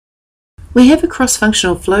We have a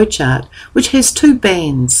cross-functional flowchart which has two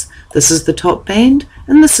bands. This is the top band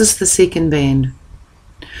and this is the second band.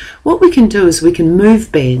 What we can do is we can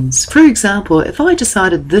move bands. For example, if I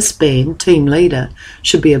decided this band, Team Leader,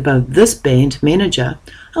 should be above this band, Manager,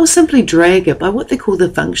 I'll simply drag it by what they call the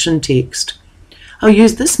function text. I'll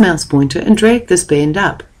use this mouse pointer and drag this band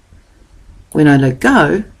up. When I let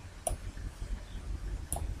go,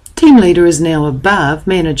 Team Leader is now above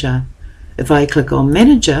Manager. If I click on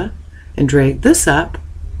Manager and drag this up,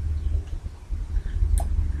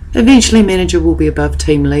 eventually Manager will be above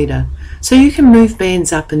Team Leader. So you can move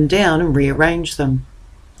bands up and down and rearrange them.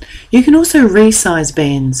 You can also resize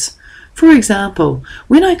bands. For example,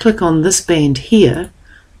 when I click on this band here,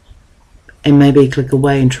 and maybe click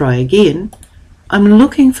away and try again, I'm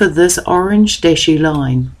looking for this orange dashy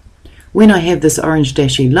line. When I have this orange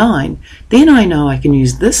dashy line, then I know I can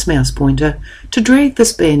use this mouse pointer to drag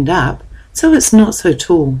this band up so it's not so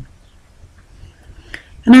tall.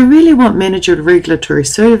 And I really want Manager Regulatory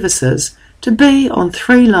Services to be on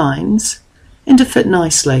 3 lines and to fit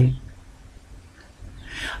nicely.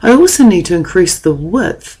 I also need to increase the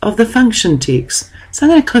width of the function text. So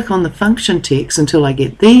I'm going to click on the function text until I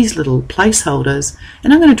get these little placeholders,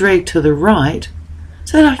 and I'm going to drag to the right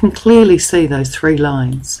so that I can clearly see those 3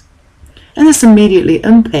 lines. And this immediately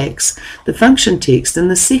impacts the function text in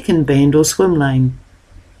the second band or swim lane.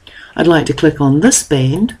 I'd like to click on this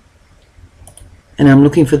band, and I'm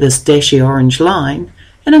looking for this dashy orange line,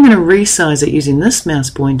 and I'm going to resize it using this mouse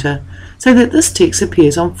pointer so that this text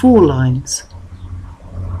appears on 4 lines.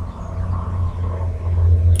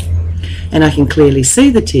 And I can clearly see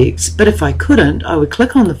the text, but if I couldn't, I would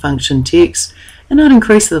click on the function text and I'd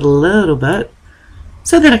increase it a little bit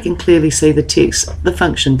so that I can clearly see the text, the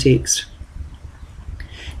function text.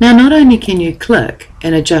 Now, not only can you click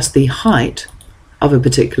and adjust the height of a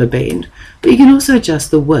particular band, but you can also adjust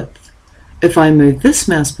the width. If I move this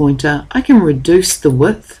mouse pointer, I can reduce the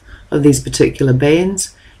width of these particular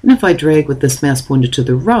bands, and if I drag with this mouse pointer to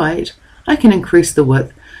the right, I can increase the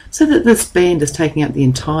width so that this band is taking up the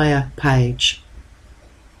entire page.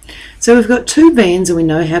 So we've got 2 bands and we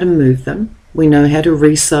know how to move them. We know how to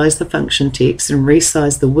resize the function text and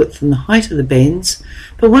resize the width and the height of the bands,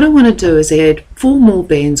 but what I want to do is add 4 more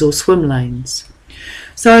bands or swim lanes.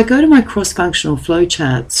 So I go to my cross-functional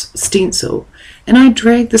flowcharts stencil and I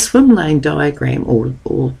drag the swim lane diagram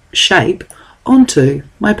or shape onto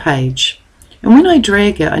my page. And when I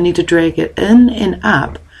drag it, I need to drag it in and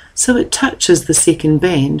up so it touches the second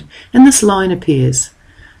band and this line appears.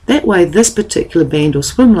 That way this particular band or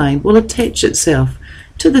swim lane will attach itself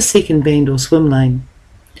to the second band or swim lane.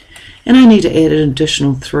 And I need to add an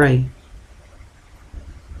additional 3.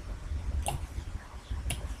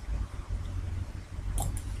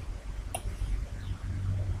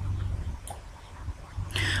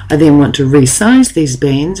 I then want to resize these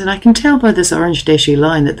bands, and I can tell by this orange dashy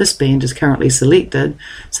line that this band is currently selected,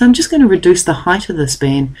 so I'm just going to reduce the height of this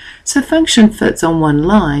band so function fits on 1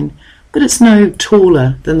 line, but it's no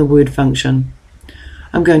taller than the word function.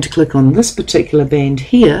 I'm going to click on this particular band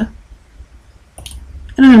here,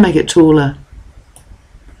 and I'm going to make it taller.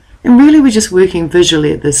 And really we're just working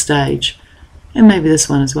visually at this stage, and maybe this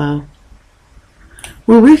one as well.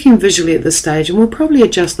 We're working visually at this stage, and we'll probably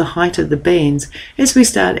adjust the height of the bands as we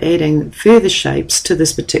start adding further shapes to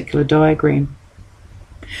this particular diagram.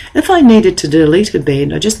 If I needed to delete a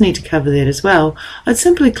band, I just need to cover that as well. I'd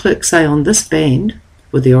simply click, say, on this band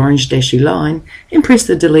with the orange dashy line and press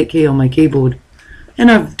the delete key on my keyboard,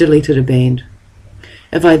 and I've deleted a band.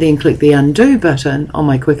 If I then click the undo button on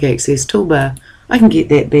my quick access toolbar, I can get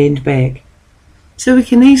that band back. So we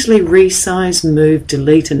can easily resize, move,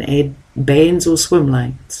 delete and add bands or swim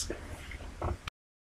lanes.